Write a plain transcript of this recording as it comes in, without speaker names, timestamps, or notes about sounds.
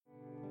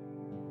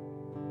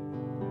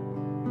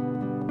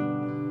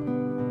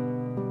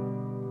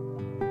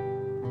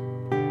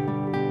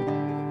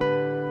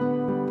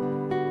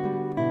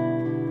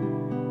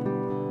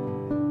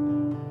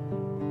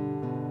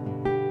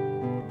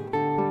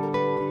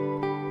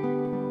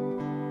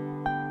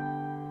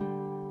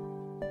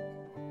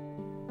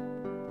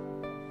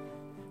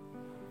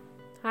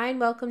Hi,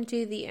 and welcome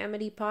to the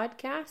Amity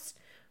Podcast.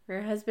 We're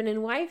a husband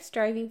and wife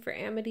striving for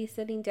amity,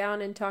 sitting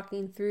down and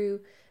talking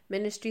through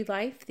ministry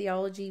life,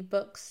 theology,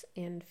 books,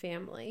 and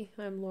family.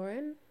 I'm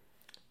Lauren.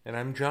 And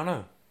I'm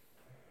Jono.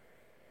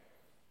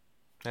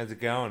 How's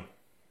it going?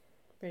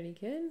 Pretty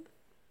good.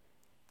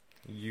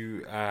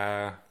 You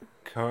are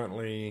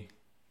currently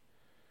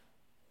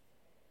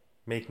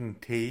making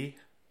tea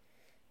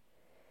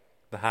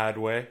the hard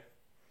way.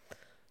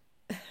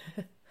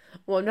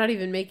 Well, I'm not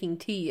even making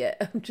tea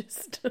yet. I'm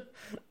just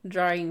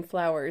drying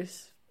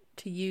flowers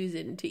to use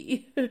in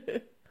tea.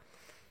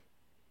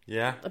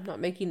 Yeah? I'm not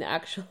making the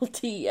actual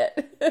tea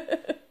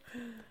yet.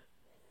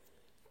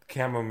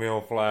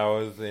 Chamomile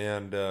flowers,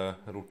 and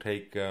it'll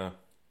take,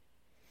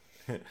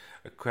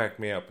 crack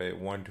me up at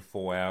 1 to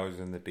 4 hours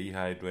in the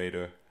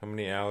dehydrator. How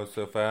many hours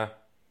so far?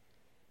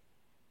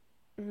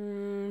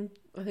 I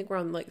think we're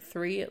on like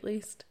 3 at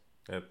least.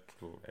 At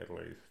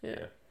least,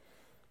 Yeah.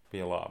 Be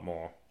a lot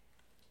more.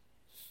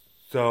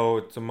 So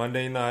it's a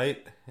Monday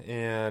night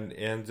and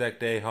Anzac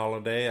Day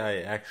holiday.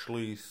 I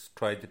actually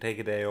tried to take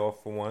a day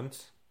off for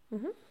once.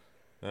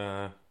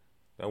 I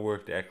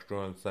worked extra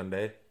on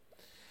Sunday.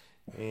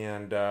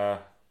 And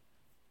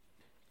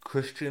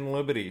Christian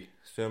Liberty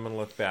sermon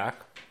look back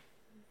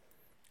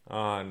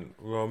on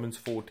Romans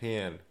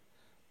 14.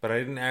 But I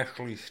didn't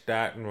actually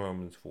start in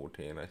Romans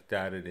 14. I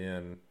started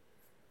in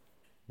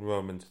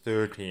Romans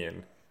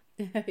 13.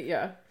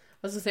 Yeah.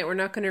 I was going to say, we're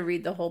not going to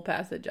read the whole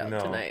passage out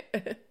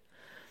tonight.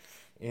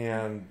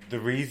 And the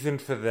reason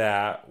for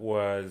that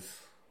was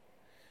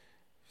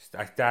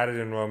I started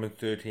in Romans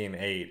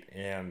 13:8,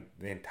 and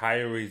the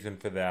entire reason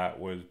for that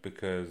was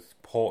because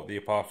the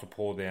Apostle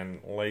Paul then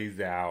lays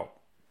out,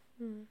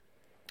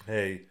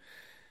 hey,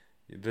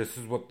 this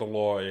is what the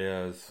law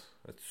is.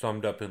 It's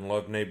summed up in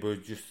love neighbor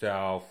as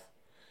yourself.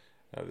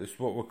 This is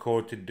what we're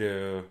called to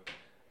do.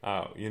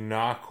 You're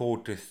not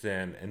called to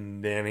sin.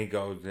 And then he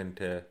goes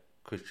into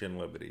Christian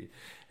liberty.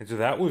 And so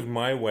that was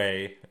my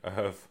way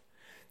of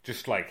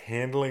just like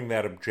handling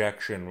that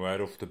objection right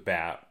off the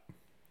bat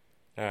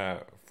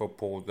for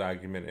Paul's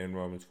argument in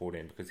Romans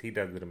 14, because he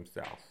does it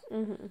himself.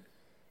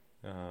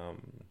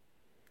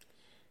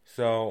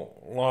 So,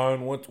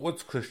 Lauren,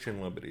 what's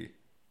Christian liberty?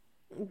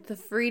 The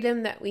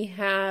freedom that we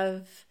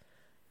have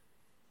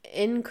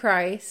in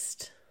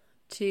Christ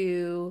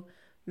to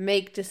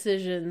make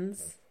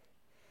decisions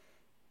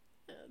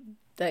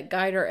that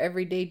guide our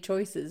everyday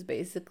choices,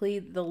 basically.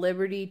 The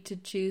liberty to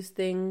choose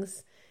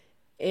things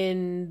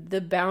in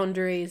the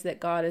boundaries that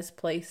God has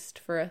placed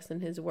for us in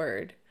His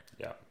Word.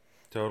 Yeah,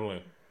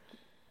 totally.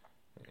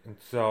 And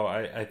so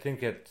I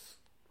think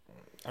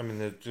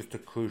there's just a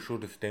crucial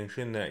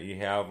distinction that you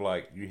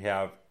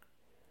have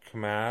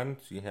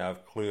commands, you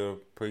have clear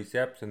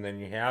precepts, and then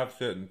you have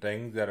certain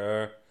things that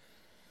are,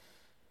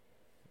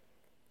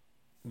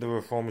 the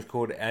Reformers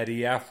called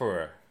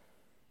adiaphora,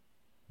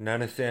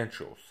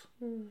 non-essentials.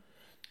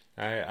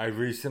 I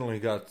recently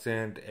got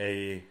sent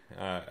a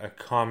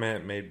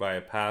comment made by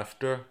a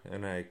pastor,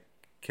 and I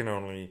can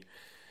only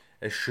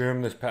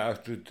assume this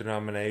pastor's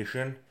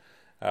denomination,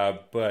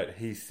 but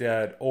he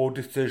said, all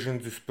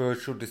decisions are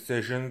spiritual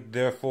decisions,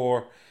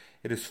 therefore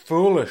it is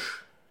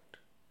foolish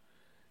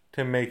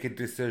to make a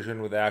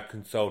decision without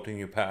consulting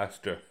your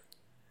pastor.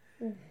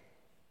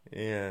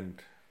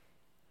 And,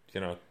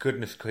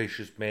 goodness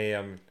gracious me,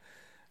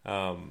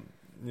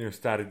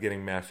 started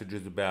getting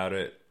messages about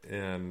it,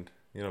 and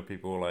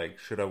people were like,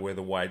 should I wear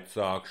the white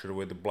socks? Should I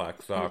wear the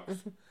black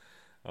socks?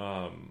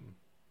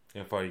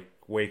 If I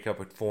wake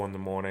up at 4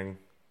 a.m,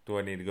 do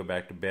I need to go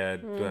back to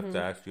bed? Do I have to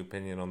ask your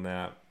opinion on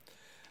that?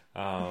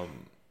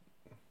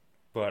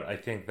 But I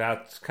think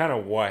that's kind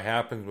of what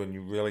happens when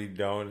you really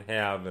don't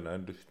have an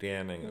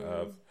understanding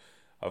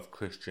of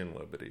Christian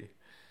liberty.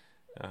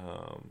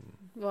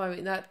 Well,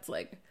 that's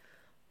like,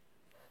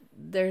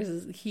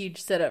 there's a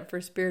huge setup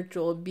for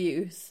spiritual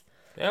abuse.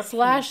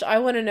 Absolutely. / I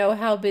want to know,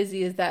 how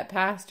busy is that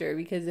pastor?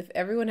 Because if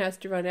everyone has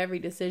to run every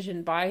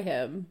decision by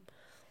him,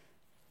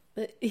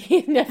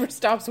 he never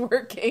stops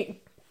working.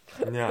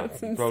 Yeah,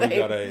 you probably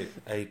got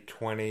a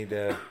 20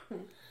 to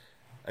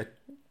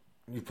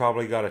you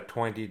probably got a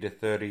 20 to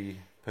 30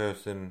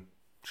 person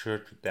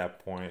church at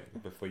that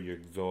point before you're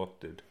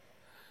exhausted.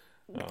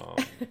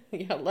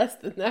 Yeah, less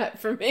than that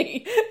for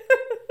me.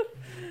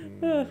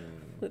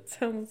 That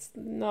sounds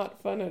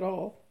not fun at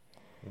all.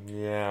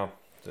 Yeah,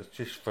 that's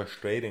just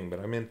frustrating. But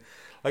I mean,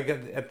 like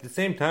at the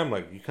same time,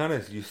 like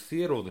you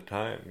see it all the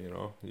time.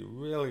 You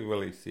really,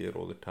 really see it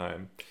all the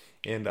time.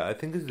 And I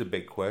think this is a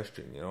big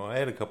question. I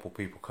had a couple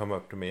people come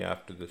up to me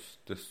after this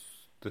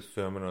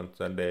sermon on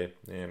Sunday,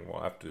 and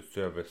after the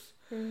service,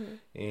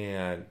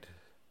 and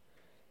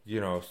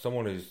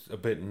someone who's a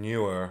bit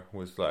newer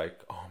was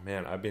like, "Oh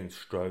man, I've been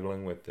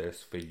struggling with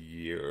this for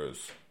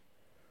years."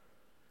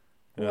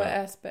 What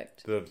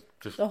aspect?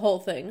 The whole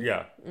thing.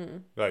 Yeah,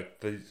 and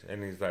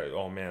he's like,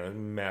 "Oh man, it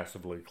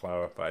massively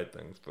clarified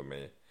things for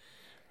me.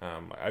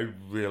 I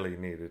really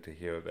needed to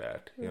hear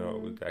that. It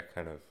was that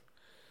kind of."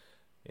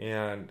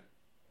 And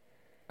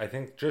I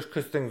think just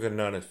because things are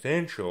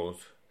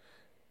non-essentials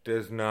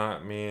does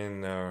not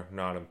mean they're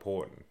not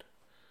important.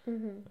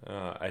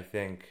 I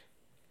think.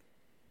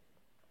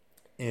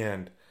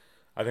 And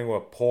I think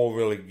what Paul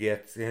really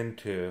gets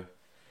into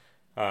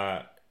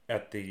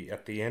at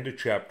the end of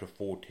chapter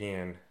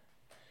 14,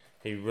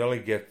 he really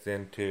gets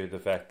into the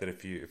fact that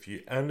if you're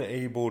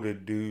unable to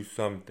do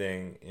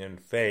something in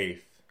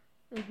faith,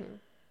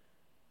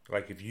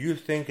 like if you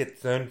think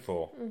it's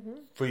sinful,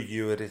 for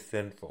you it is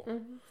sinful.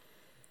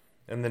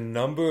 And the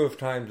number of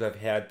times I've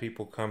had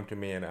people come to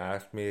me and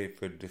ask me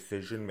for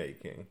decision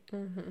making,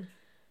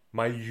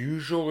 my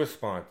usual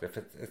response, if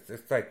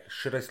it's like,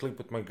 should I sleep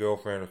with my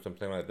girlfriend or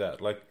something like that?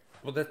 Like,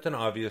 well, that's an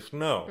obvious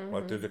no.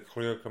 Like, there's a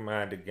clear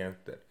command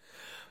against it.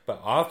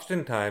 But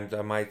oftentimes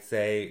I might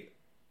say,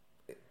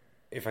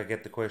 if I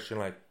get the question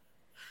like,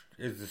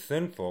 is this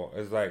sinful?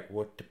 It's like,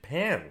 well, it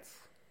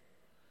depends.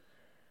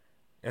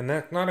 And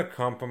that's not a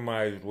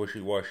compromised,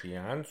 wishy-washy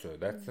answer.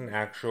 That's an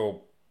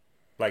actual,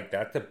 like,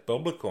 that's a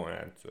biblical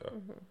answer.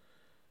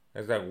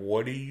 It's like,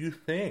 what do you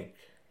think?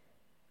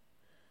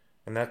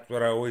 And that's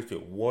what I always do.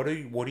 What do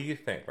you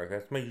think? Like,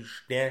 that's my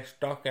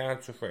stock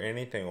answer for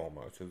anything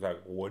almost. It's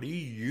like, what do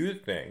you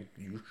think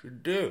you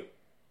should do?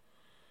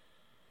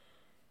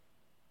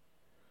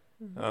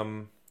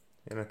 And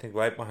I think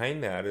right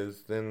behind that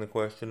is then the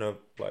question of,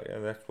 like,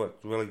 and that's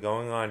what's really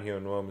going on here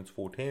in Romans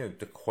 14, is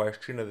the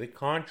question of the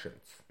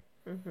conscience.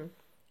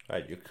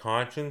 Right, your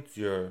conscience,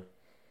 your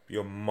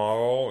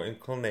moral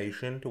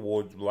inclination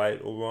towards right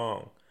or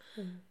wrong,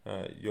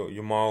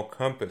 your moral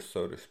compass,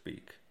 so to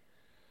speak.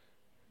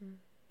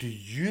 Do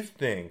you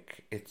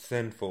think it's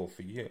sinful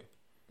for you?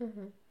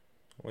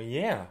 Well,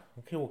 yeah.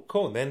 Okay, well,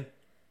 cool. Then,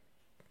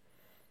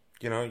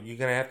 you're going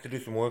to have to do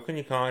some work on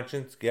your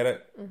conscience, get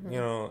it,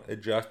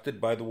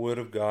 adjusted by the Word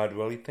of God,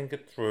 really think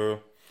it through,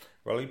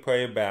 really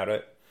pray about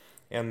it,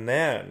 and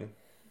then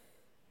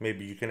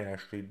maybe you can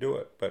actually do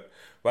it. But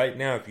right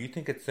now, if you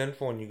think it's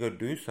sinful and you go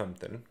do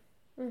something,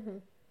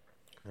 and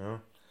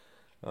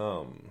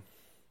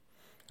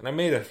I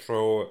made a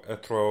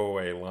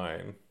throwaway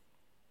line,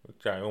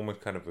 which I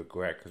almost kind of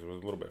regret because it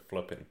was a little bit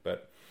flippant,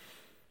 but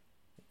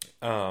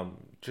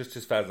just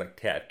as far as like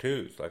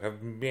tattoos, like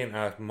I've been being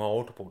asked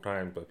multiple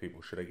times by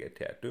people, should I get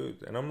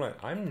tattoos? And I'm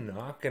like, I'm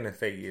not going to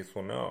say yes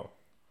or no.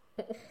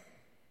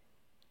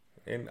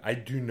 And I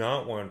do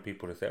not want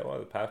people to say, well,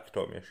 the pastor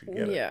told me I should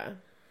get it.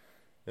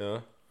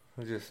 Yeah.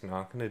 I'm just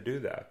not going to do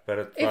that. But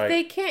it's if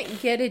they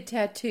can't get a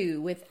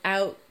tattoo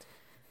without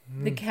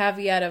the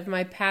caveat of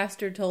my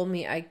pastor told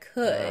me I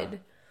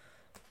could,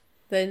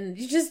 then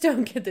you just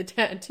don't get the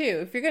tattoo.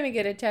 If you're going to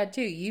get a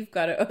tattoo, you've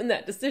got to own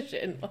that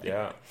decision.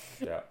 Yeah.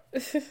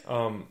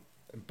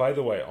 By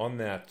the way, on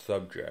that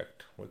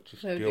subject, let's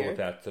just deal with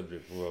that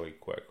subject really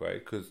quick, right?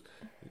 Because,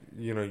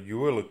 you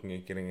were looking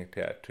at getting a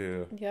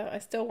tattoo. Yeah, I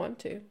still want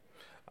to.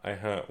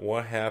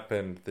 What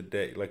happened the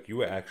day, like you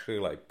were actually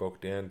like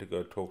booked in to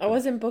go talk? I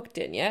wasn't booked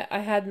in yet. I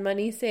had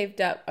money saved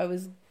up. I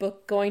was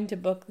going to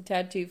book the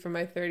tattoo for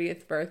my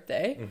 30th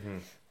birthday.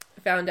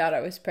 I found out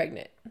I was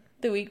pregnant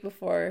the week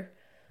before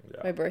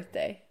my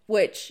birthday,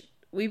 which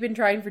we've been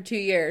trying for 2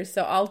 years,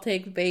 so I'll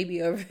take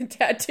baby over the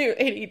tattoo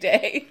any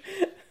day.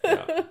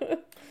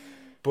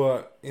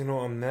 But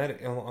on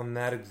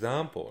that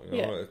example,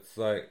 it's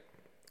like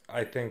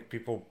I think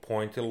people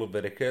point to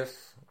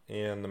Leviticus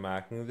and the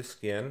marking of the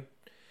skin,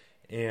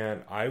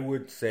 and I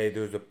would say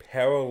there's a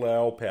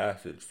parallel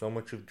passage. So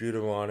much of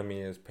Deuteronomy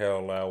is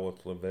parallel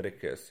with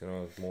Leviticus.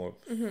 It's more.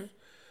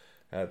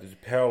 There's a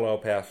parallel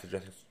passage. I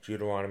think it's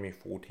Deuteronomy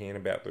 14,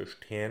 about verse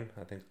 10.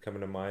 I think it's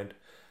coming to mind.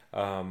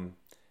 And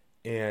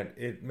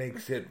it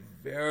makes it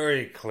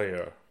very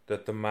clear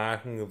that the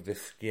marking of the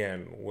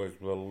skin was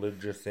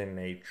religious in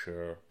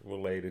nature,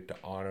 related to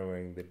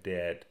honoring the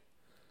dead.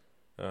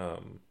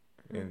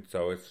 And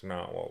so it's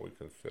not what we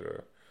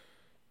consider.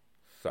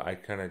 So I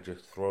kind of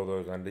just throw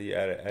those under the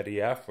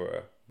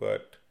adiaphora,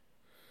 but...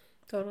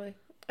 Totally.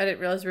 I didn't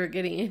realize we were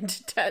getting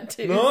into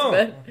tattoos. No!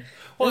 But...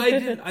 Well,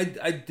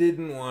 I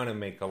didn't want to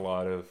make a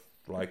lot of,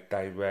 like,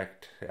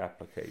 direct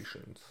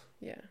applications.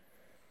 Yeah.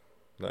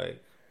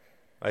 Like,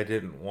 I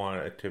didn't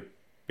want it to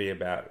be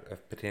about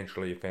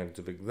potentially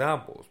offensive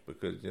examples,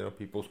 because,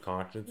 people's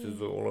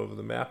consciences are all over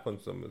the map on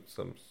some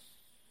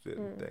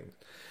certain things.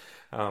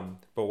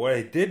 But what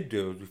I did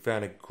do is we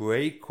found a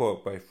great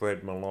quote by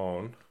Fred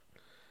Malone,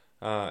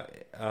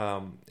 and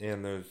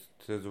there's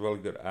a really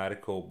good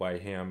article by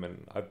him,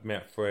 and I've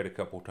met Fred a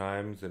couple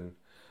times and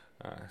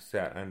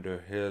sat under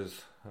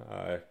his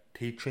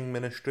teaching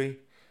ministry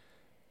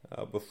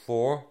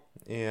before,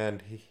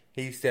 and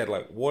he said,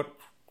 like,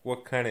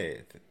 what kind of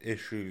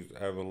issues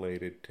are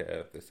related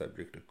to the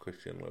subject of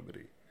Christian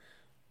liberty?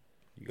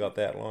 You got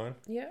that line?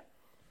 Yeah.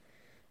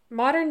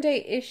 Modern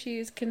day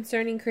issues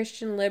concerning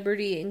Christian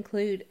liberty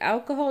include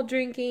alcohol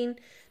drinking,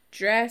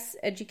 dress,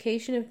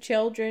 education of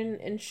children,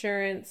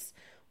 insurance,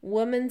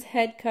 women's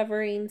head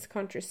coverings,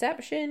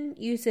 contraception,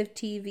 use of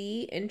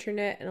TV,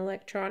 internet, and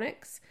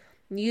electronics,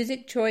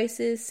 music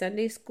choices,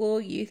 Sunday school,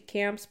 youth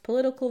camps,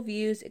 political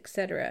views,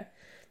 etc.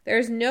 There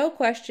is no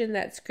question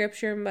that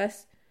Scripture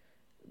must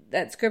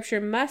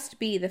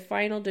be the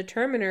final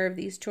determiner of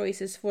these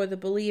choices for the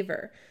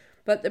believer.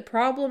 But the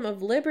problem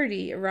of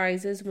liberty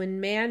arises when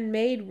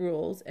man-made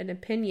rules and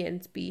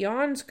opinions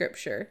beyond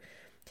Scripture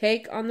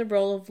take on the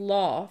role of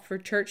law for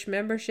church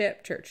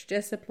membership, church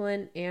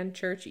discipline, and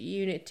church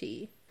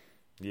unity.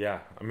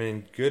 Yeah, I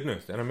mean,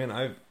 goodness. And I mean,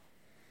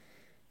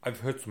 I've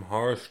heard some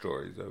horror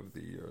stories over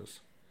the years.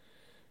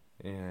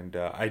 And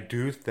I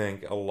do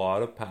think a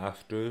lot of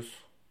pastors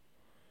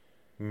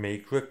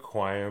make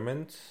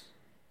requirements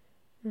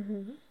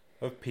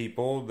of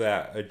people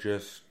that are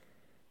just,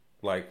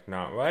 like,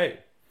 not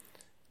right.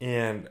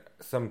 And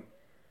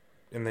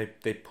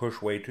they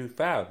push way too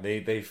far.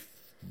 They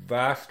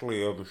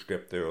vastly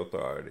overstep their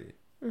authority.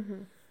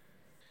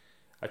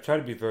 I try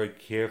to be very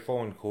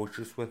careful and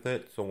cautious with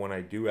it, so when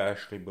I do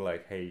actually be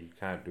like, hey, you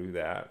can't do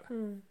that,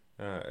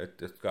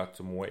 it's got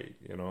some weight,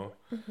 you know?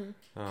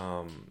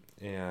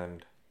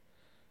 And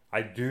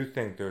I do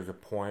think there's a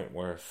point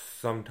where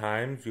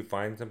sometimes you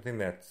find something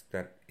that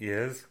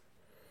is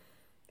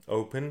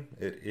open,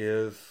 it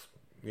is,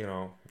 you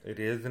know, it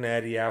is an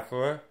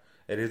adiaphora,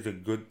 it is a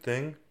good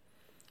thing,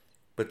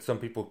 but some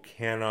people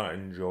cannot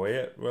enjoy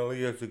it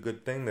really as a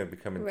good thing. They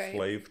become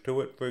enslaved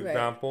to it, for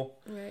example.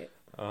 Right.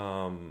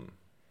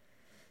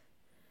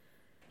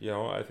 You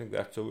know, I think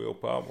that's a real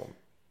problem.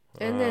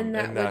 And then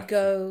that would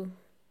go...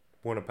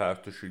 when a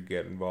pastor should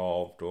get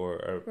involved,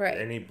 or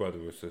any brother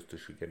or sister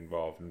should get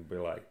involved and be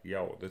like,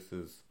 yo, this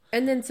is...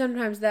 And then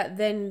sometimes that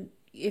then,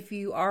 if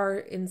you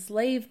are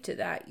enslaved to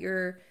that,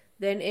 you're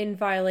then in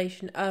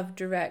violation of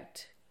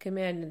direct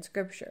command in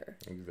Scripture.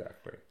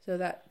 Exactly. So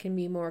that can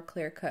be more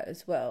clear-cut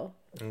as well.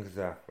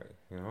 Exactly.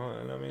 You know,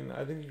 and I mean,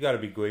 I think you got to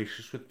be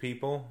gracious with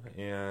people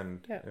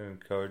and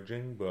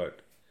encouraging,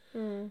 but...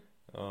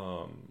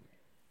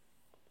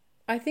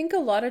 I think a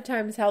lot of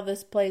times how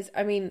this plays,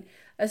 I mean,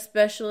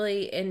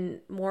 especially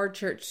in more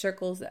church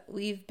circles that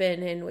we've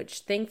been in, which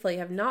thankfully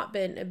have not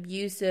been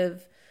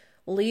abusive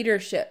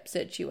leadership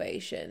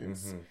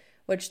situations,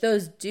 which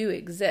those do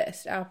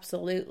exist,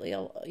 absolutely,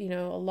 you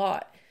know, a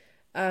lot.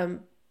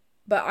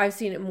 But I've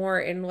seen it more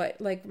in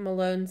what, like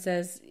Malone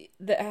says,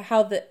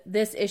 how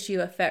this issue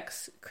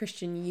affects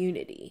Christian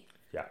unity.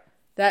 Yeah.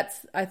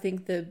 That's, I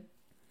think, the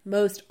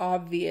most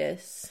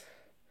obvious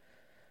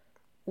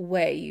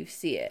way you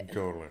see it.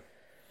 Totally.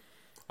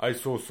 I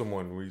saw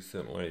someone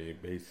recently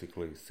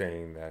basically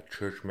saying that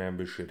church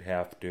members should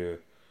have to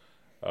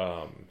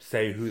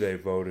say who they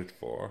voted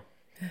for.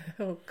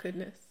 Oh,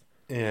 goodness.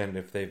 And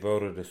if they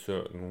voted a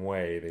certain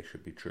way, they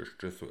should be church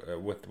just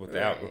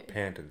without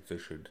repentance. They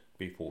should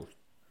be forced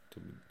to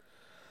be,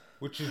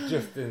 which is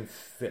just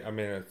insane. I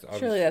mean, it's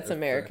surely that's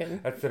American.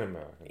 That's an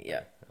American.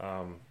 Yeah.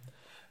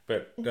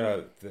 But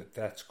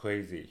that's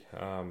crazy,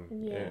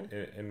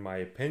 in my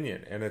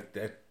opinion. And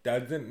it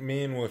doesn't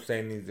mean we're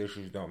saying these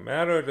issues don't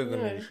matter. It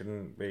doesn't mean you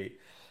shouldn't be.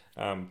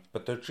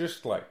 But they're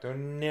just like, they're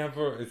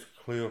never as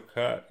clear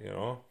cut, you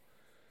know.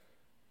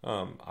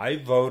 I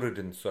voted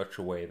in such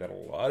a way that a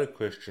lot of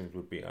Christians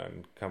would be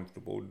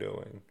uncomfortable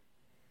doing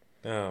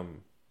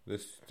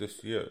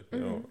this year, you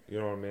know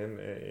what I mean,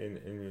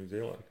 in New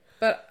Zealand.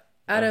 But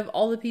out of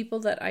all the people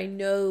that I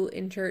know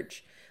in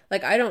church...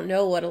 Like, I don't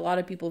know what a lot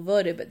of people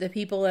voted, but the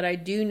people that I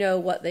do know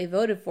what they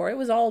voted for, it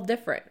was all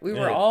different. We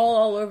were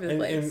all over the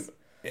place.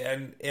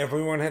 And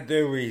everyone had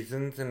their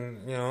reasons,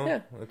 and, you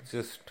know, it's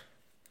just...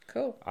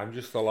 Cool. I'm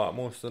just a lot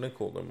more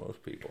cynical than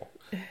most people.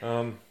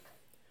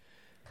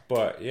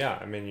 But, yeah,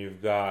 I mean,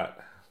 you've got...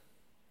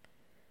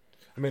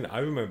 I mean, I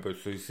remember,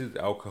 so you said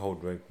alcohol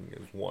drinking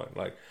is one.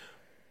 Like,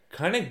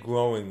 kind of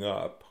growing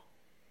up,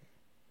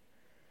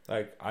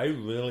 like, I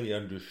really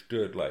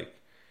understood, like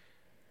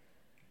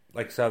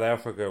South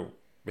Africa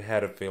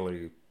had a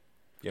fairly,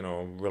 you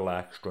know,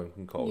 relaxed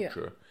drinking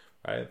culture,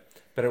 right?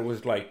 But it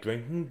was like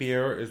drinking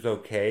beer is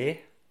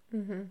okay,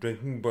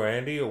 drinking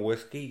brandy or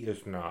whiskey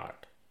is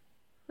not.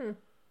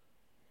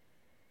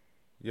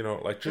 You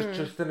know, like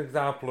just an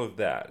example of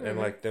that. And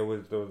like there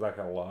was like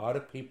a lot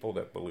of people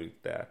that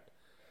believed that.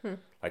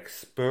 Like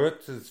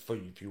spirits is for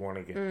if you want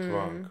to get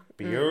drunk.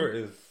 Beer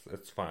is,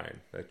 it's fine.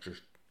 That's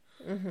just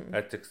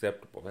that's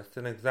acceptable. That's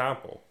an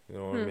example. You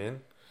know what I mean?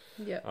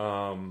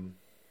 Yeah.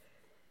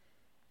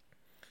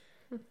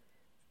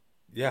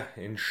 Yeah,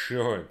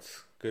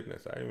 insurance.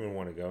 Goodness, I don't even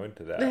want to go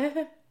into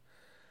that.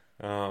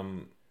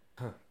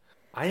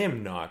 I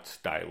am not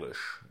stylish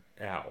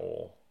at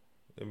all.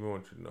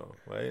 Everyone should know,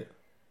 right?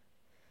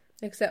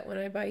 Except when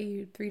I buy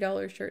you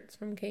 $3 shirts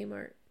from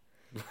Kmart.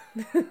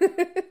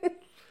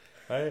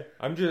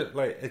 I'm just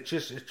like it's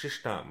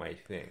just not my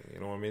thing. You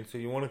know what I mean? So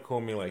you want to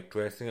call me like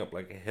dressing up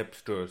like a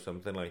hipster or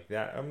something like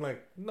that? I'm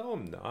like, no,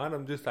 I'm not.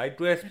 I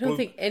dress. I don't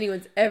think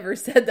anyone's ever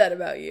said that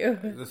about you.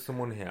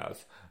 Someone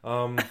has.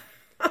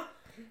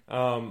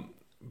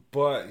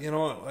 But you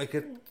know, like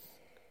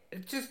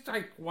it's just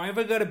like, why have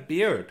I got a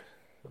beard?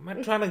 I'm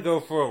not trying to go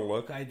for a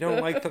look. I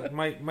don't like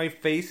my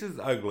face is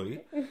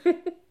ugly.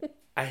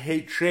 I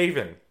hate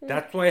shaving.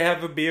 That's why I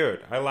have a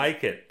beard. I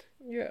like it.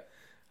 Yeah.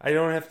 I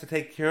don't have to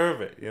take care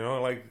of it. You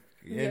know, like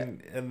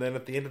and then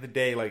at the end of the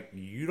day, like,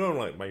 you don't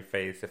like my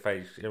face if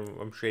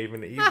I'm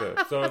shaving it either.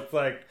 So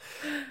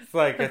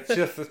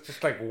it's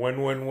just like win,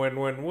 you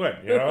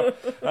know.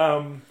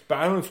 But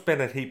I don't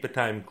spend a heap of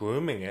time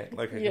grooming it.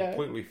 Like, I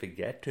completely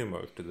forget to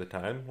most of the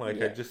time.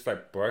 Like, I just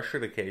like brush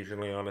it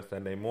occasionally on a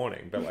Sunday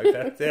morning, but like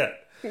that's it.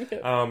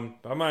 I'm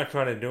not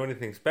trying to do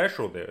anything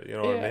special there. You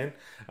know what I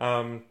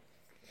mean?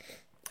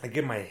 I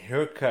get my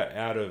hair cut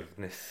out of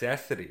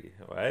necessity,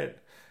 right?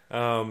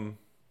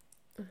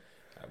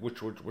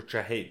 Which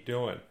I hate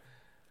doing.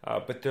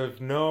 But there's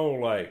no,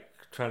 like,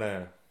 trying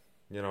to,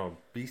 you know,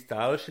 be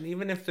stylish. And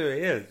even if there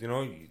is, you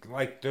know,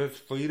 like, there's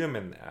freedom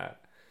in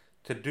that,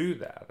 to do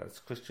that. That's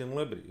Christian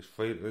liberty.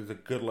 There's a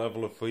good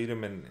level of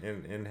freedom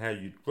in how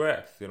you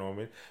dress, you know what I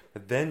mean?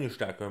 But then you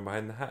start going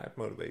behind the heart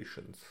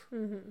motivations.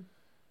 Mm-hmm.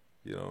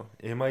 You know,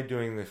 am I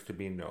doing this to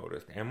be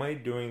noticed? Am I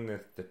doing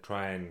this to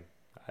try and,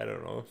 I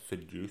don't know,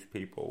 seduce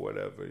people,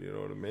 whatever, you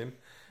know what I mean?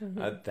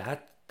 Mm-hmm.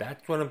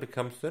 That's when it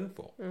becomes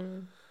sinful.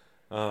 Mm.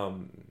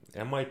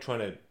 Am I trying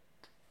to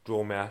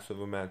draw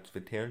massive amounts of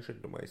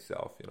attention to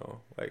myself, you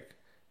know? Like,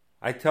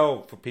 I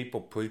tell for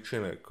people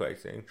preaching at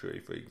Christ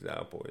Sanctuary, for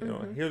example, you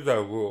know, here's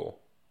our rule.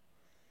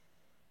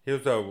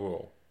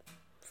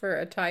 For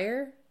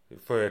attire,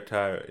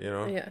 you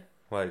know? Yeah.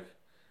 Like,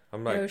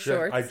 I'm like,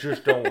 I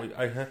just don't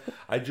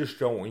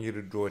want you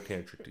to draw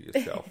attention to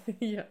yourself.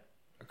 Yeah.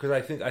 Because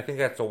I think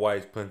that's a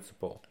wise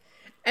principle.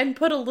 And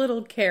put a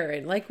little care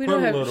in. Like, we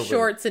don't have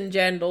shorts and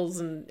jandals,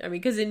 and I mean,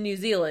 because in New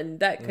Zealand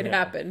that could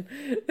happen.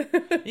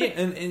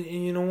 and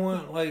you know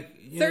what? Like,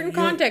 certain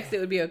contexts, it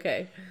would be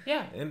okay.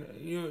 Yeah, and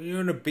you're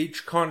in a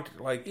beach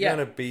you're in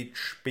a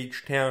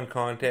beach town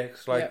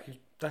context. Like,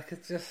 like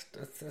it's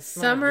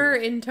summer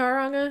in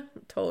Tauranga,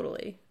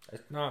 totally.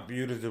 It's not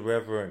viewed as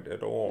irreverent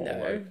at all. No.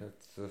 Like,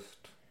 it's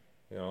just,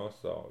 you know.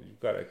 So you've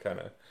got to kind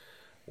of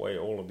weigh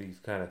all of these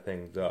kind of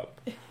things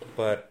up.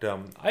 But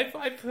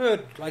I've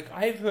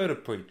heard a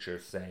preacher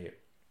say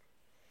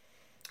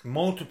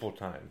multiple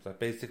times that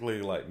basically,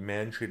 like,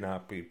 men should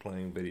not be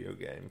playing video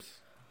games,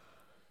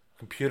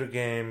 computer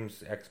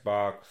games,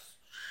 Xbox.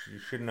 You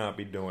should not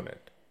be doing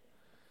it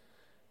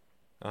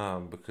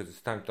because it's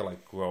time to,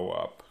 like, grow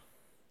up.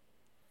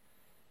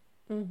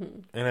 Mm-hmm.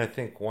 And I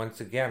think, once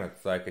again,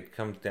 it's like, it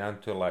comes down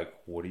to, like,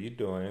 what are you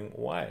doing?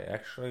 Why?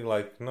 Actually,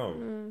 like,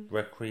 no.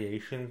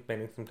 Recreation,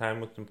 spending some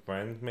time with some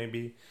friends,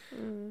 maybe.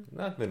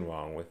 Nothing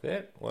wrong with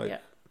it. Like,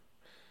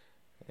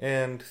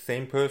 and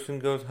same person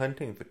goes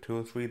hunting for 2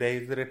 or 3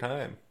 days at a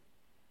time.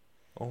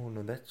 Oh,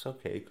 no, that's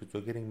okay, because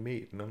we're getting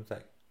meat. And I'm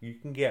like, you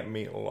can get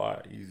meat a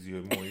lot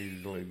more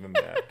easily than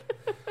that.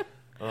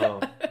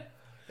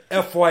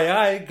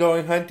 FYI,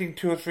 going hunting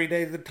 2 or 3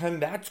 days at a time,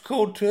 that's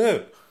cool,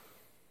 too.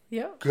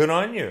 Yeah. Good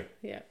on you.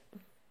 Yeah.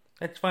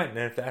 That's fine. And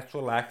if that's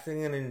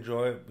relaxing and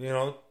enjoy, you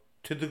know,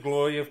 to the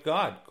glory of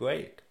God,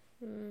 great.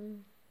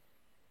 And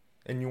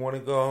you want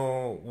to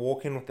go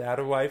walking without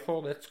a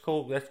rifle, that's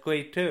cool. That's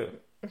great too.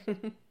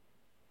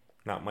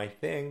 Not my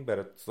thing, but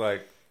it's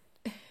like,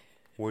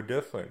 we're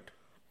different.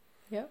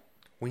 Yeah.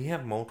 We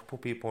have multiple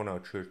people in our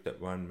church that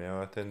run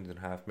marathons and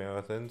half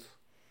marathons.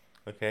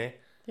 Okay?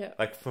 Yeah.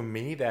 Like, for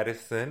me, that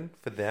is sin.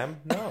 For them,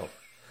 no.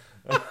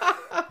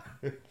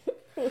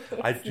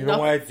 You know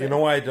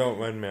why I don't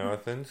run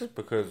marathons?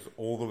 Because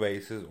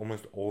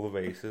almost all the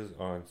races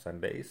are on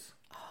Sundays.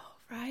 Oh,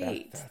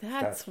 right.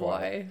 That's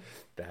why.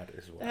 That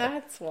is why.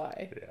 That's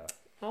why. Yeah.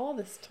 All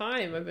this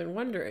time I've been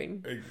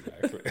wondering.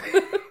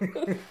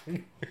 Exactly.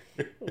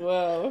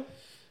 Whoa.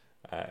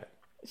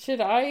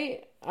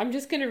 I'm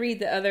just going to read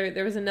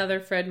there was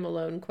another Fred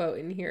Malone quote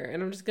in here,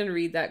 and I'm just going to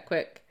read that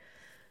quick.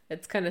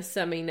 It's kind of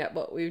summing up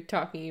what we were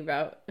talking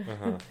about.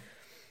 Uh-huh.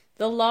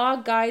 The law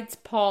guides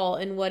Paul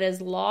in what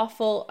is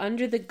lawful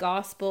under the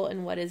gospel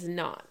and what is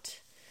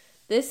not.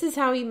 This is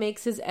how he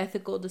makes his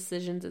ethical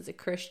decisions as a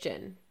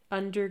Christian,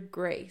 under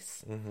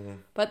grace. Mm-hmm.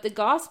 But the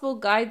gospel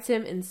guides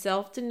him in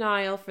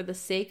self-denial for the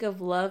sake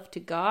of love to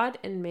God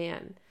and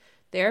man.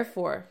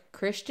 Therefore,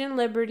 Christian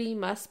liberty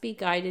must be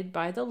guided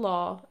by the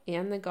law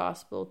and the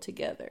gospel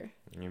together.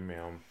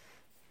 Amen.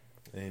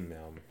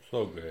 Amen.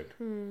 So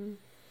good.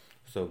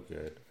 So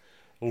good.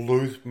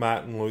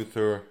 Martin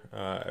Luther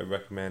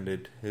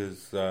recommended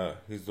his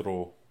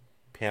little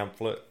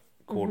pamphlet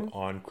called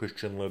On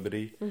Christian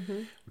Liberty,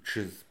 which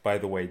is, by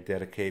the way,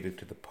 dedicated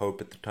to the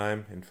Pope at the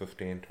time in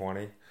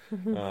 1520,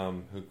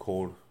 who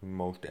called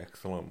most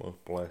excellent,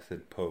 most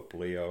blessed Pope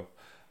Leo.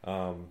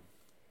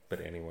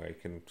 But anyway, you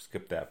can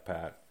skip that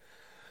part.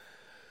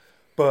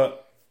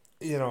 But,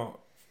 you know,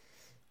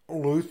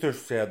 Luther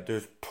said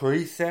there's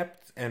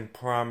precepts and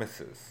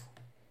promises.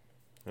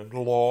 There's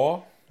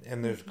law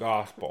and there's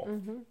gospel.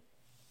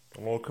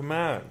 The law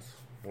commands,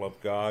 love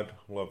God,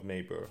 love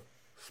neighbor,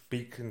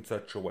 speak in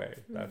such a way.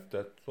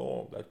 That's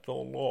all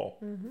law.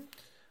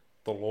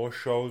 The law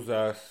shows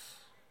us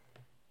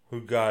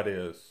who God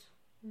is,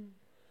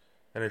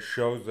 and it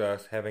shows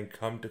us, having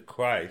come to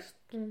Christ,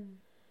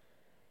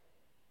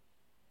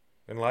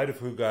 in light of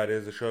who God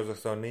is, it shows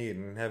us our need,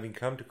 and having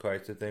come to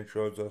Christ, it then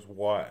shows us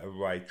what a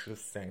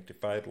righteous,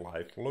 sanctified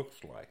life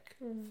looks like.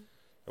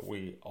 That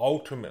we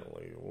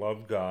ultimately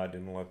love God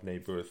and love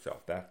neighbor as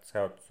self. That's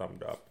how it's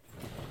summed up.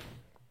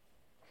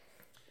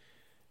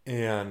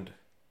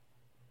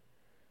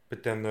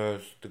 But then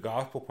there's the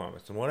gospel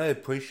promise. And what I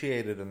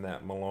appreciated in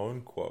that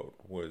Malone quote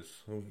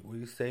was, will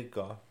you say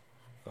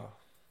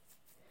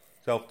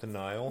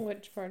self-denial?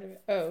 Which part of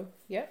it? Oh,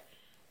 yep.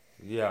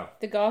 Yeah.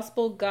 The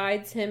gospel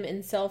guides him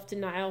in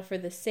self-denial for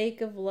the sake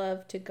of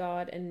love to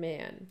God and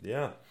man.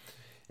 Yeah.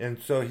 And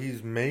so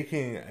he's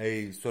making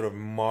a sort of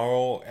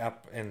moral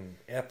and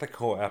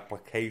ethical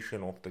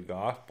application of the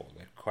gospel,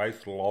 that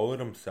Christ lowered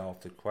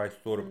himself, that Christ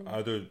thought of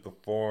others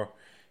before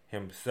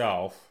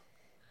himself.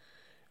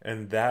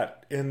 And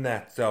that in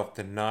that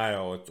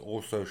self-denial, it's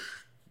also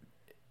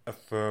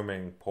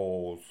affirming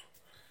Paul's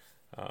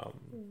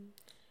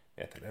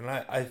ethic. And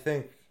I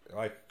think,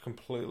 like,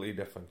 completely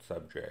different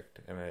subject,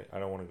 and I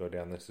don't want to go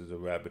down this as a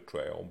rabbit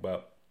trail,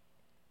 but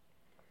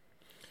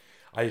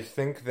I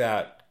think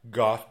that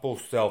gospel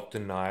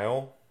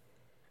self-denial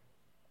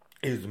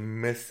is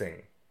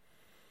missing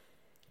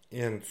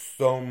in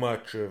so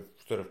much of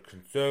sort of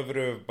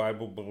conservative,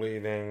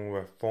 Bible-believing,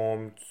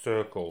 Reformed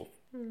circles.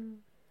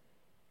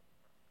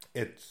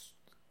 There's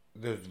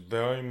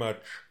very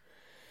much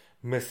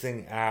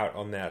missing out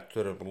on that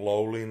sort of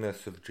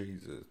lowliness of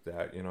Jesus,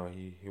 that, you know,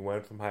 he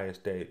went from high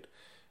estate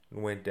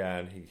and went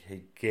down,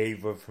 he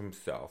gave of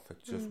himself.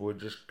 It's just, we're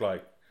just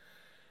like,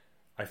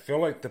 I feel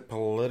like the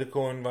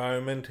political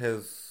environment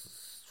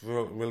has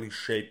really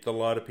shaped a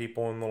lot of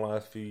people in the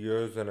last few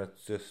years, and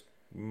it's just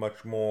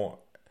much more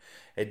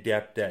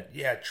adept at,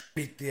 just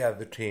beat the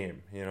other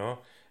team, you know?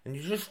 And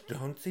you just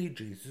don't see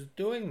Jesus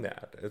doing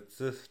that. It's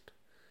just,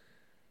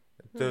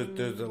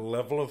 there's a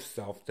level of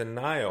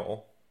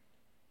self-denial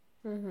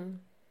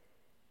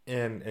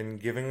and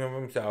giving of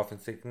himself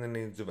and seeking the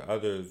needs of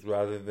others,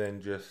 rather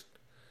than just,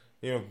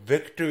 you know,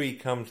 victory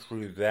comes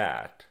through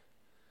that.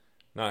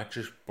 Not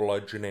just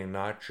bludgeoning,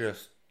 not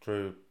just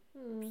through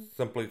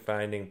simply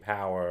finding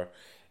power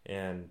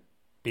and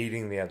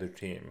beating the other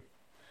team.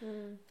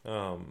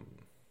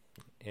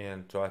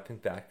 And so I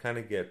think that kind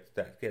of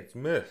gets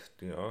missed,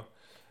 you know.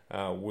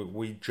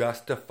 We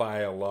justify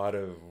a lot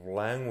of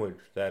language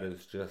that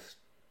is just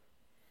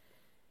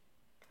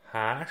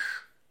harsh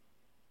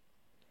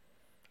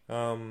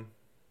under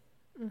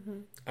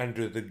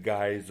the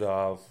guise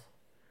of,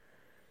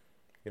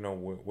 you know,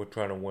 we're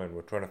trying to win,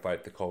 we're trying to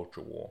fight the culture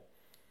war.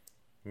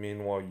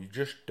 Meanwhile, you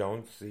just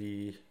don't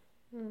see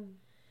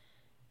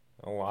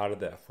a lot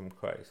of that from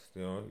Christ.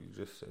 You know,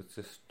 it's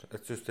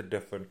just a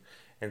different.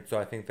 And so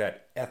I think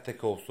that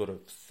ethical sort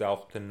of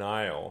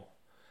self-denial,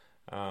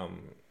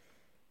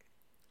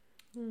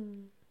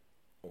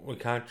 we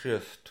can't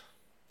just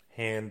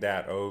hand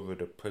that over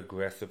to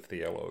progressive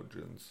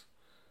theologians.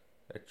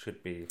 That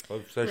should be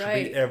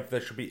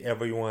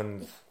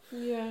everyone's.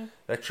 Yeah.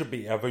 That should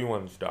be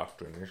everyone's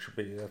doctrine.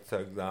 That's the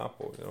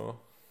example, you know.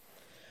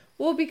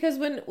 Well, because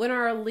when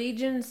our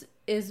allegiance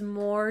is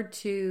more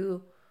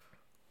to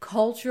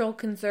cultural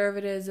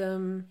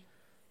conservatism,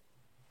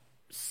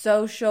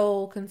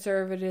 social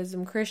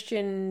conservatism,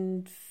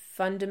 Christian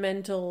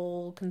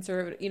fundamental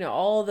conservative, you know,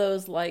 all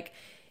those, like,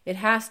 it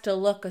has to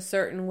look a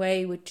certain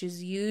way, which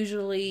is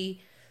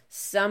usually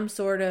some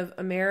sort of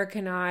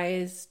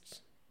Americanized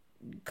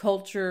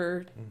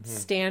culture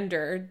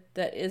standard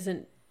that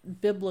isn't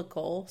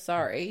biblical,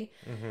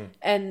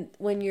 and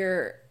when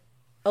your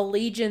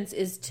allegiance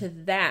is to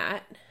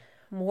that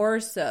more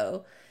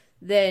so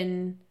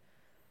than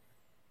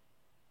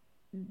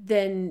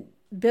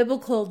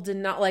biblical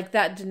like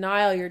that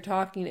denial you're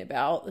talking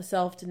about, the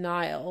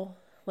self-denial,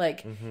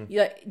 like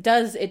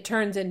it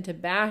turns into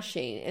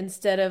bashing,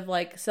 instead of,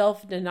 like,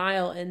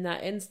 self-denial in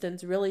that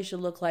instance really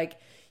should look like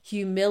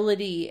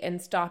humility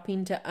and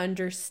stopping to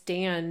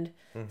understand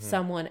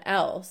someone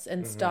else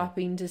and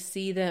stopping to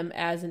see them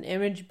as an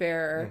image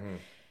bearer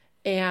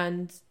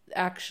and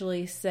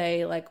actually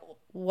say, like,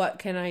 what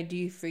can I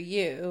do for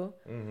you?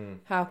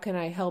 How can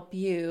I help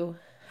you?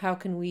 How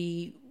can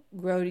we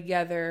grow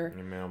together?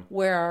 Amen.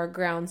 Where are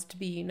grounds to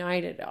be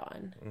united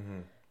on?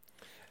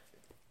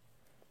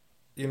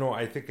 You know,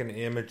 I think an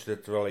image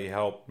that's really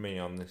helped me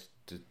on this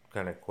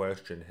kind of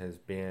question has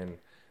been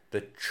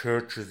the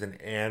church is an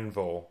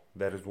anvil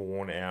that has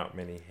worn out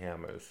many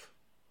hammers.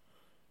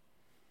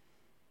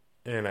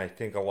 And I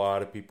think a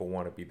lot of people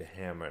want to be the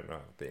hammer,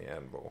 not the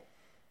anvil.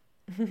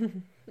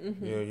 You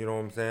know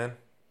what I'm saying?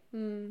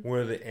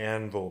 We're the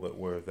anvil that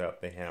wears out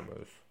the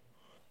hammers.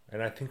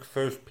 And I think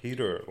First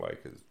Peter,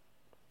 like, is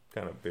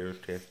kind of bears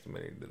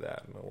testimony to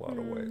that in a lot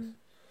of ways.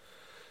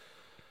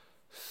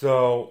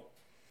 So,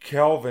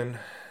 John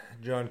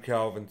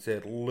Calvin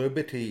said,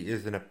 liberty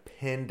is an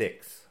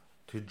appendix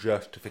to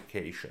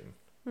justification.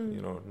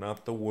 You know,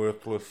 not the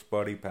worthless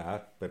body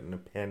part, but an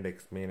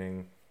appendix,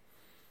 meaning,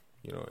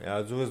 you know,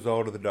 as a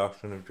result of the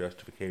doctrine of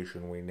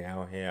justification, we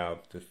now have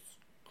this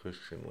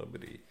Christian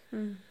liberty.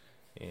 And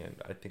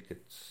I think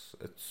that's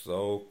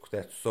so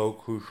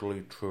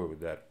crucially true,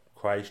 that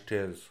Christ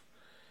has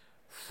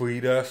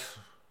freed us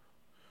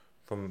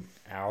from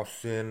our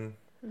sin,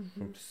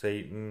 from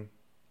Satan,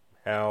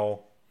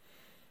 hell,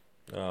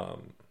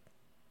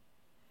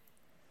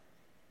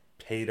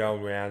 paid our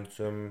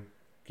ransom,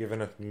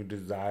 given us new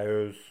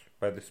desires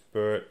by the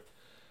Spirit,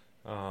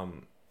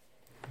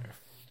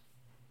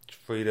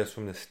 freed us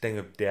from the sting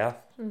of death.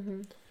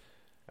 Mm-hmm.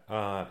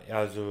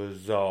 As a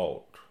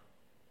result,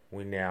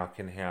 we now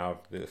can have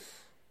this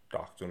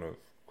doctrine of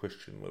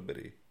Christian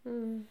liberty.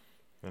 Mm.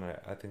 And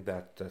I think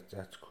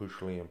that's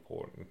crucially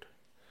important.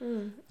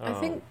 Mm. I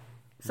think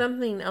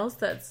something else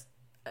that's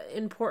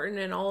important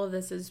in all of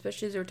this,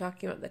 especially as we're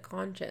talking about the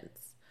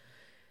conscience,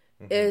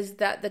 is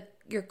that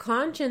your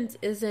conscience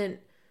isn't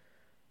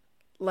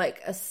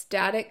like a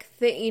static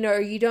thing, or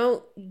you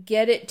don't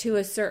get it to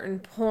a certain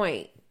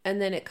point and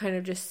then it kind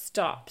of just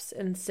stops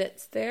and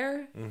sits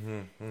there.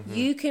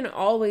 You can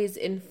always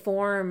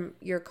inform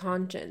your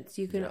conscience.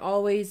 You can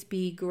always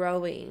be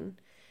growing.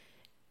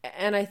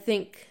 And I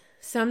think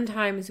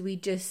sometimes we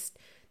just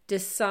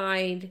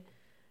decide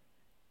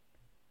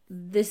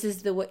this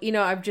is the way,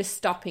 I'm just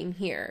stopping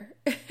here.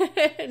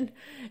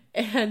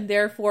 and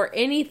therefore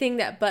anything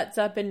that butts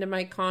up into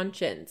my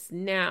conscience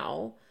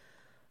now,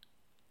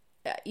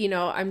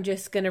 I'm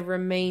just going to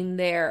remain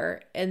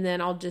there, and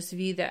then I'll just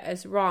view that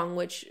as wrong,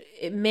 which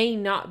it may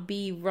not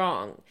be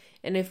wrong.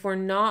 And if we're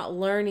not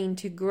learning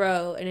to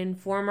grow and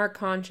inform our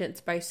conscience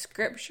by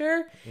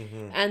Scripture,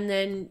 and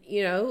then,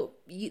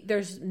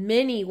 there's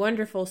many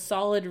wonderful,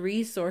 solid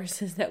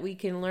resources that we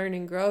can learn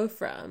and grow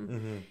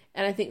from.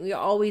 And I think we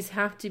always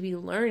have to be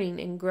learning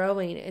and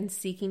growing and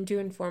seeking to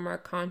inform our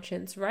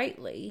conscience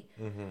rightly.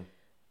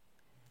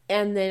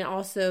 And then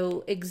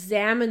also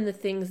examine the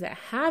things that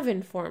have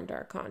informed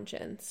our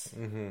conscience.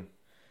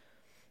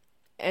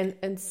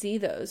 And see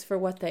those for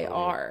what they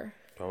are.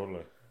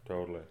 Totally.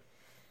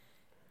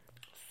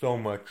 So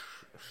much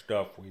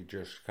stuff we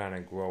just kind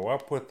of grow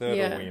up with it,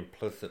 or we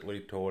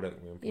implicitly taught it,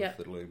 we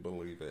implicitly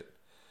believe it.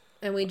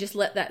 And we just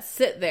let that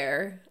sit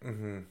there,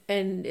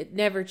 and it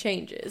never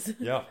changes.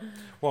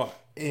 Well,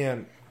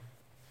 and,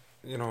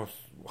 we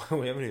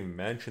haven't even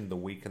mentioned the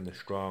weak and the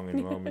strong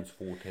in Romans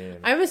 4:10.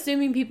 I'm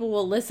assuming people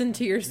will listen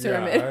to your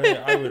sermon.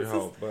 Yeah, I would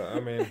hope, but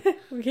I mean...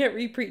 we can't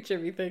re-preach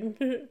everything.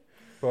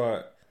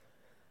 But,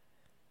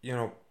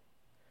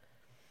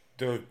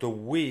 the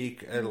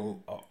weak,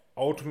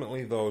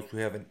 ultimately those who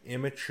have an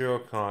immature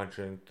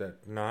conscience,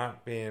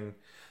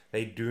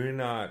 they do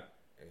not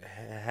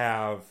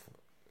have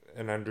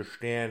an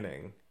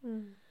understanding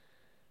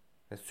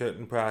that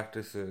certain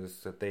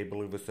practices that they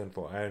believe are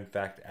sinful are in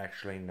fact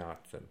actually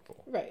not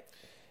sinful. Right.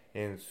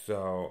 And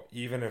so,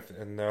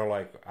 and they're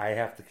like, I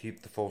have to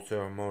keep the full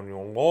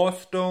ceremonial law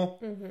still.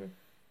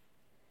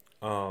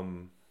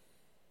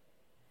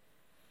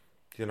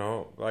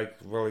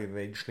 Really,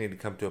 they just need to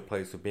come to a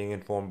place of being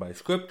informed by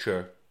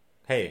Scripture.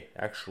 Hey,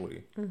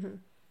 actually,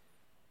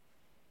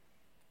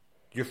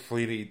 you're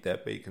free to eat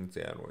that bacon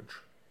sandwich,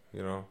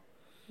 Yep.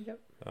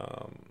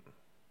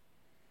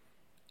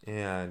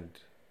 And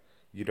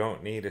you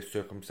don't need to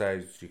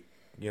circumcise,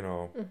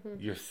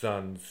 your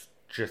sons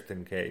just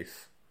in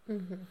case.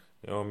 You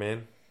know what I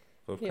mean?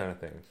 Those kind of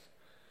things.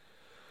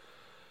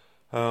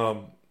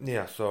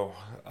 So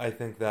I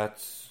think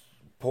that's...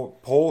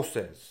 Paul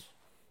says,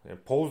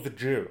 and Paul's the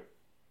Jew.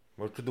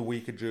 Most of the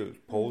weak of Jews.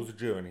 Paul's a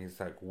Jew, and he's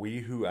like, we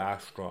who are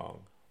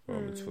strong.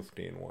 Romans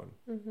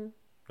 15:1.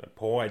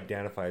 Paul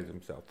identifies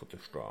himself with the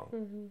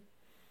strong.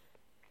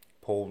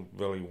 Paul's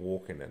really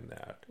walking in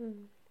that.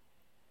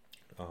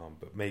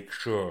 But make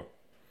sure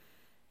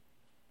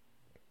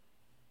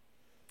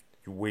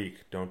you're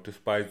weak. Don't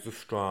despise the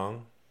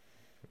strong.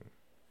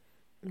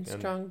 And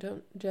strong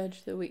don't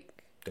judge the weak.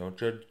 Don't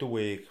judge the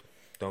weak.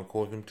 Don't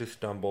cause them to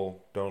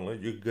stumble. Don't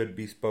let your good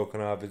be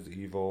spoken of as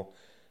evil.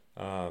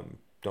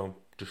 Don't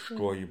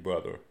destroy your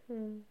brother.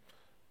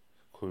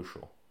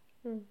 Crucial.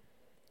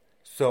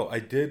 So I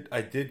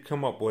did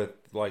come up with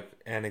like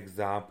an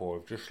example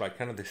of just like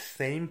kind of the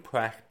same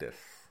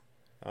practice,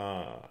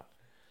 and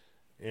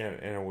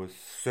it was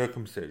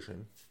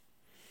circumcision.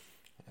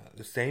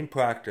 The same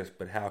practice,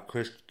 but how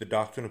the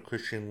doctrine of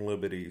Christian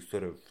liberty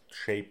sort of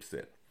shapes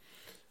it.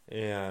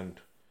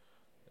 And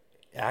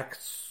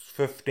Acts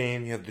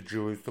 15, you have the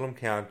Jerusalem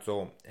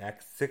Council.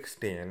 Acts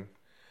 16,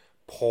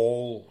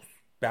 Paul's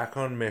back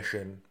on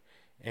mission,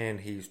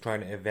 and he's trying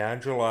to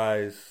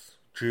evangelize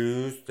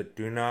Jews that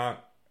do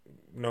not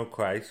know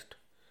Christ.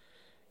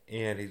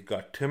 And he's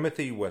got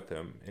Timothy with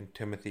him, and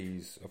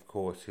Timothy's, of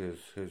course, his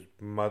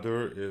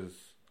mother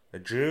is a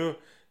Jew,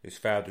 his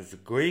father's a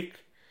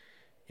Greek,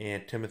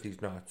 and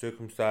Timothy's not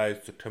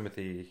circumcised, so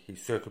he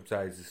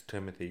circumcises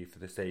Timothy for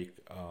the sake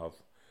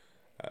of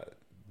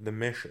the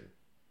mission.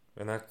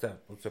 And that's 1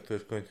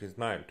 Corinthians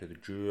 9, to the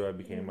Jew I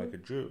became like a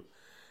Jew.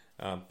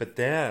 But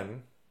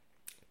then,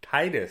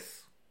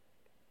 Titus,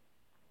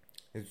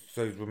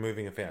 so he's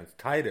removing offense.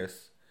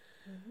 Titus,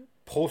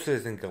 Paul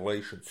says in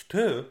Galatians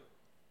 2,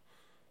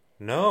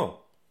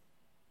 no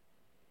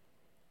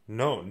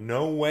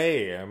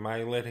way am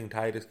I letting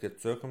Titus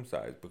get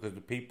circumcised, because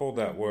the people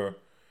that were...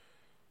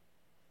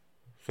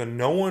 So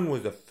no one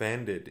was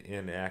offended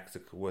in Acts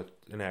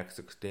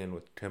 16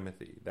 with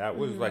Timothy. That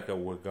was like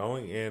we're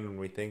going in and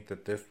we think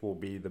that this will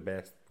be the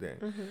best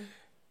thing.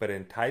 But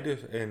in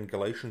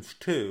Galatians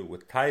 2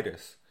 with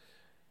Titus,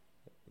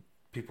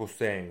 people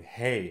saying,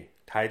 hey,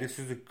 Titus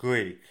is a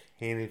Greek,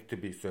 he needs to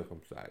be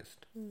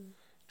circumcised.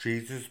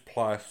 Jesus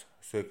plus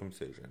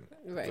circumcision.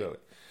 Right. Really.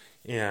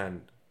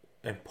 And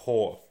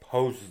Paul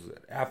opposes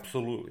it.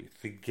 Absolutely.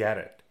 Forget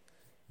it.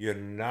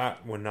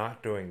 We're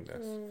not doing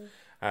this.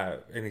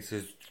 And he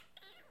says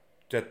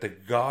that the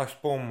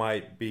gospel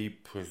might be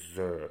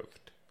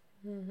preserved.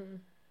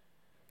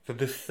 So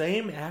the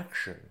same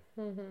action,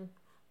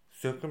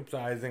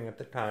 circumcising at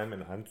the time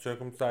an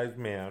uncircumcised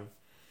man,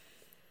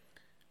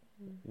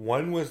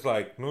 one was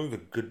like, no, it's a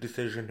good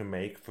decision to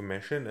make for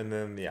mission, and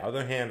then on the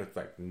other hand, it's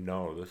like,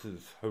 no, this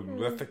is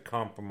horrific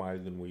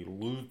compromise, and we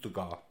lose the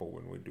gospel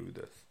when we do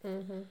this.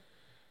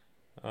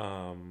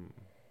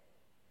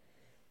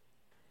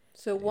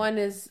 So one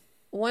is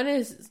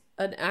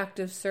an act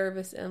of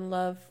service and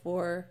love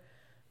for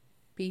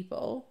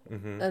people,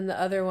 and the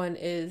other one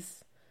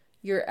is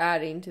you're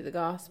adding to the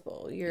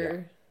gospel.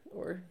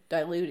 Or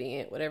diluting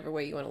it, whatever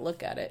way you want to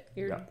look at it.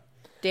 You're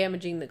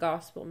damaging the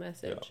gospel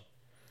message.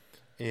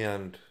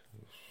 And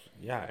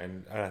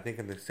I think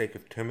in the sake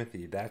of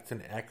Timothy, that's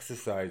an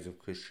exercise of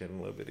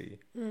Christian liberty.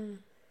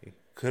 He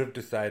could have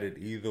decided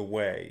either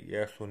way,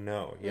 yes or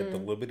no. He had the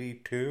liberty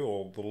to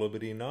or the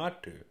liberty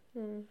not to.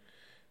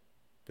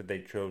 But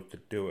they chose to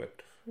do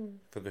it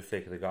for the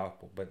sake of the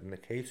gospel. But in the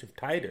case of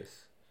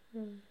Titus,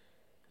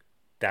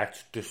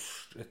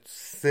 it's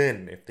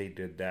sin if they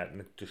did that, and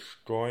it's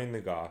destroying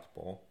the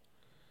gospel.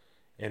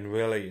 And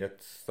really,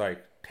 it's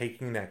like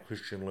taking that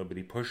Christian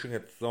liberty, pushing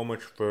it so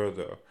much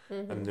further,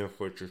 and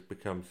therefore it just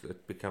becomes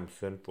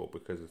sinful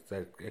because it's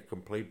a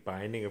complete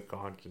binding of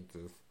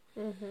consciences.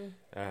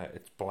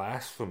 It's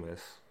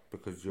blasphemous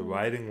because you're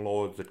writing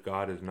laws that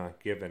God has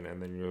not given,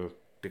 and then you're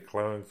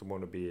declaring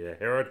someone to be a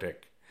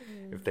heretic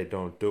if they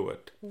don't do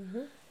it.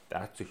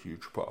 That's a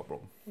huge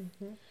problem.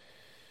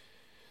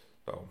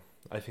 So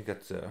I think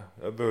that's a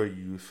very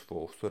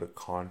useful sort of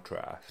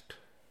contrast.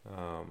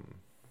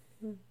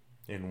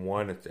 In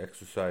one, it's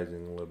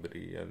exercising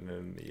liberty, and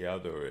in the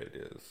other, it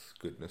is,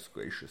 goodness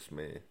gracious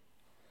me,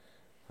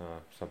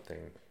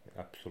 something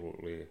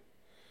absolutely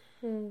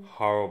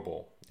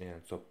horrible.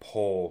 And so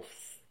Paul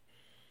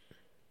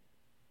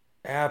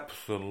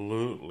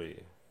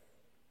absolutely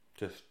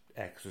just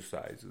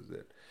exercises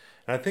it.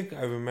 And I think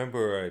I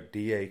remember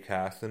D.A.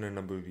 Carson a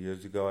number of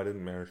years ago, I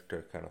didn't manage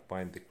to kind of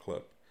find the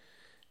clip.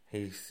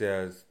 He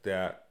says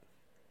that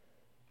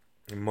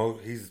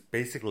he's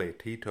basically a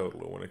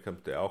teetotaler when it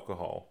comes to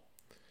alcohol.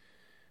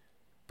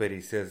 But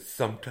he says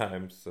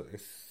sometimes,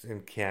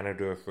 in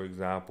Canada, for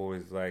example,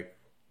 he's like,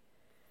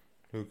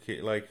 who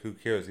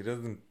cares? He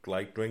doesn't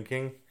like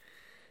drinking.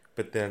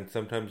 But then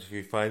sometimes if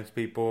he finds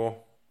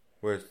people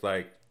where it's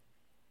like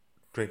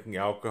drinking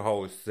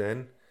alcohol is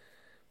sin,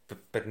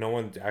 but no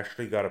one's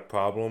actually got a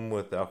problem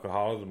with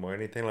alcoholism or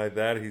anything like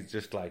that, he's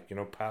just like,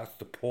 pass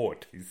the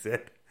port, he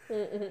said.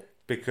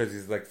 Because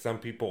he's like, some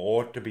people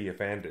ought to be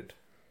offended.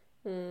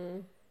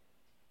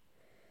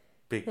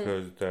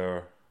 Because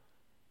they're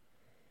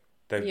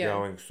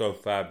going so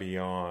far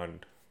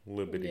beyond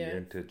liberty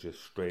into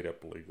just straight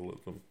up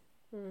legalism.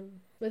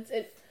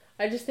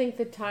 I just think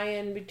the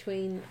tie-in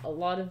between a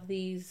lot of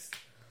these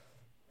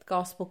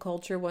gospel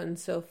culture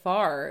ones so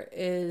far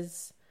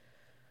is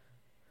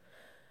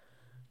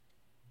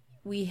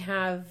we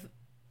have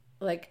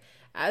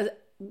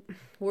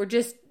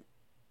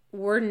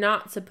we're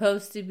not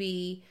supposed to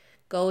be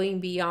going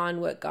beyond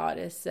what God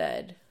has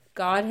said.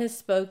 God has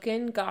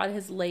spoken. God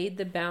has laid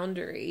the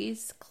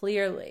boundaries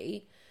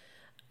clearly.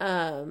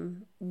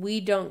 We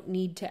don't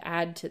need to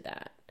add to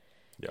that.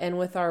 Yep. And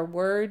with our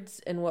words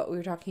and what we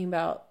were talking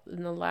about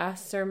in the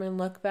last sermon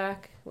look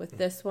back with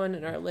this one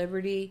and our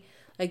liberty,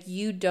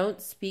 you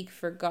don't speak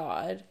for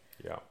God.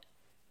 Yeah.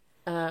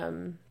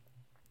 And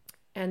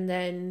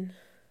then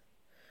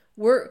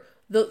what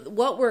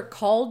we're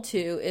called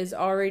to is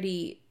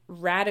already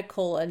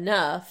radical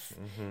enough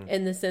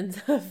in the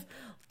sense of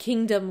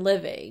kingdom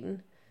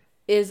living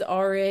is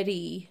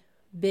already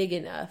big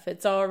enough.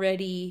 It's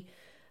already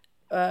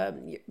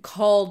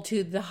called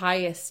to the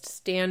highest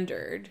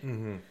standard.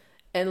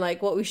 And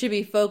what we should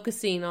be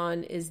focusing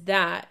on is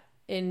that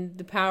in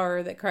the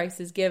power that Christ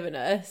has given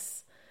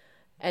us,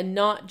 and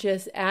not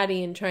just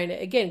adding and trying to,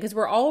 again, because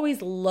we're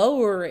always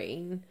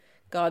lowering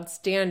God's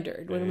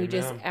standard when we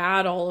just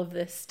add all of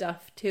this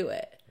stuff to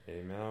it.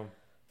 Amen.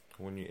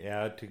 When you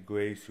add to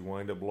grace, you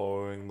wind up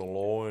lowering the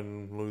law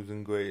and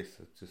losing grace.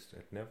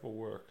 It never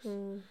works.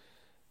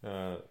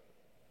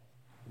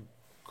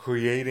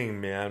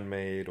 Creating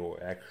man-made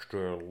or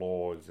extra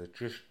laws, it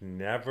just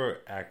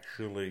never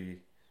actually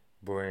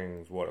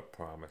brings what it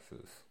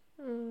promises.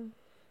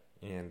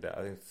 And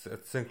I think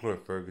it's Sinclair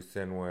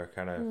Ferguson where I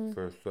kind of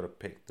first sort of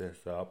picked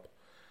this up.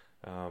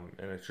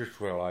 And it's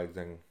just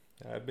realizing,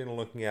 I've been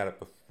looking at it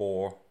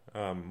before.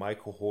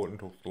 Michael Horton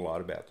talks a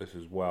lot about this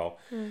as well,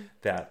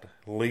 that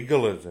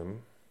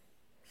legalism,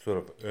 sort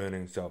of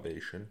earning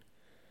salvation,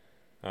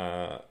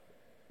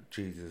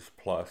 Jesus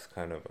plus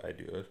kind of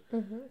ideas,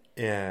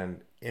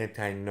 and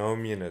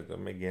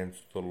antinomianism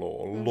against the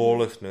law,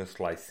 lawlessness,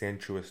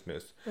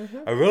 licentiousness,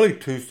 are really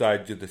two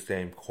sides of the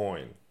same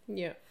coin.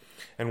 Yeah.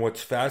 And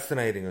what's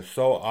fascinating is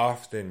so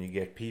often you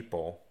get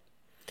people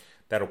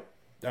that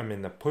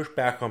push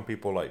back on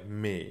people like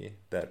me,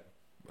 the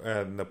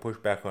push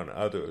back on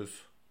others,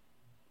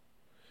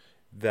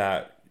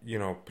 that,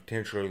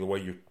 potentially the way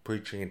you're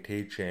preaching and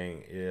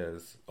teaching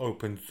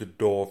opens the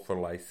door for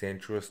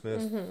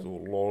licentiousness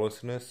or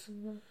lawlessness.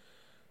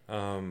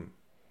 But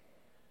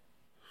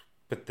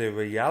the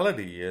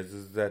reality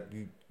is that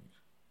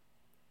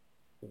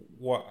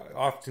what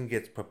often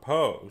gets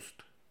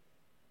proposed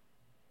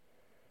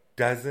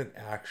doesn't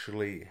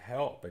actually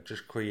help. It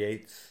just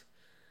creates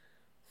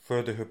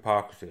further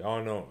hypocrisy.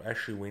 Oh no,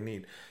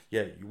 actually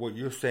what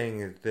you're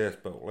saying is this,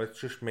 but let's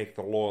just make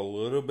the law a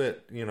little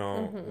bit,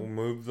 we'll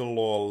move the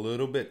law a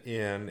little bit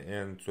in,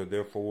 and so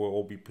therefore we'll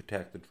all be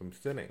protected from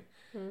sinning.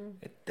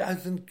 It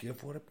doesn't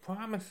give what it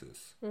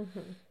promises.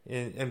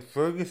 And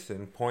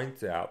Ferguson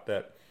points out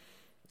that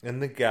in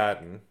the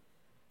garden,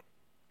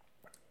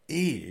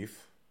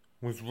 Eve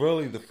was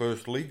really the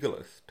first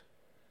legalist,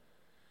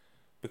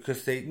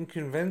 because Satan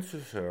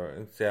convinces her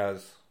and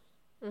says,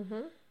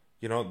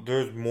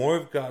 there's more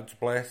of God's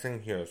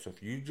blessing here, so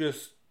if you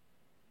just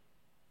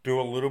do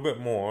a little bit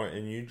more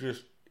and you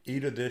just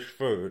eat of this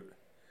fruit,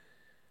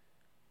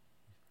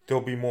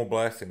 there'll be more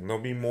blessing.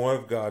 There'll be more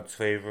of God's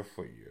favor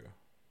for you.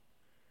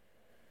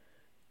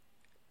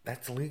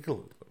 That's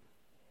legalism.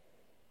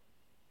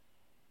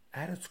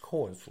 At its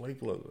core, it's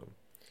legalism.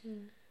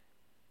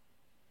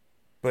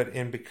 But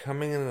in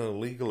becoming an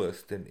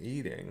illegalist and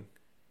eating,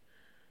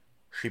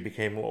 she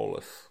became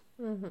lawless.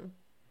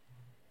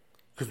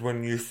 Because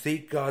when you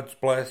seek God's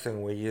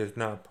blessing where He has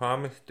not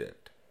promised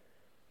it,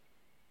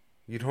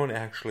 you don't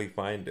actually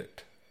find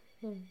it.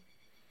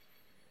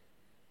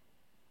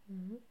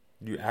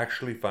 You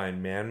actually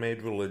find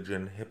man-made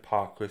religion,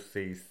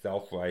 hypocrisy,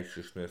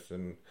 self-righteousness,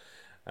 and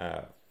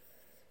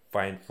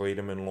find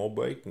freedom in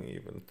law-breaking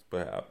even,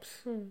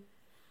 perhaps.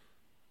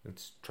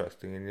 It's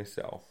trusting in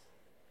yourself.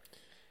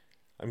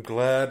 I'm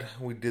glad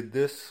we did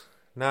this.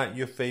 Not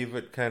your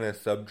favorite kind of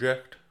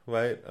subject,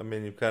 right? I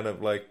mean, you kind of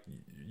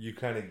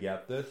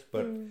get this,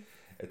 but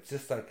it's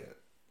just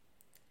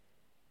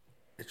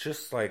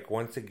like,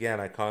 once again,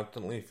 I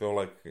constantly feel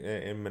like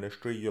in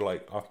ministry, you're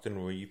like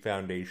often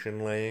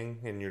re-foundation laying,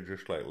 and you're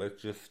just like,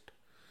 let's just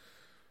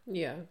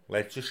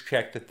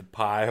check that the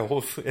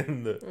piles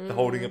and the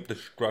holding up the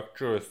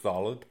structure are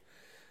solid.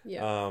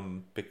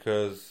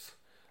 Because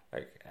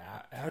like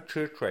our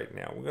church right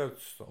now, we got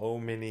so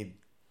many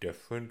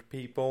different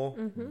people,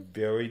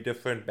 very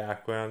different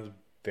backgrounds,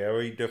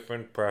 very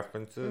different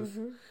preferences,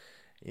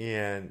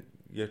 and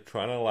you're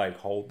trying to like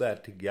hold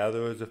that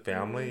together as a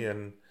family,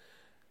 and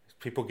as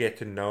people get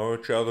to know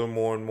each other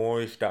more and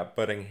more, you start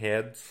butting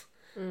heads.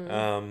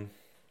 This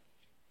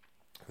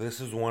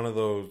is one of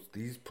those,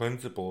 these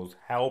principles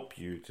help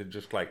you to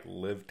just like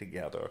live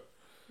together.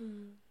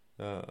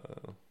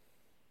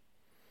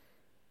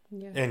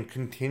 And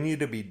continue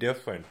to be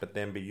different, but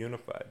then be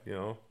unified,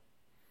 You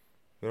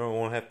don't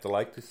want to have to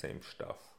like the same stuff.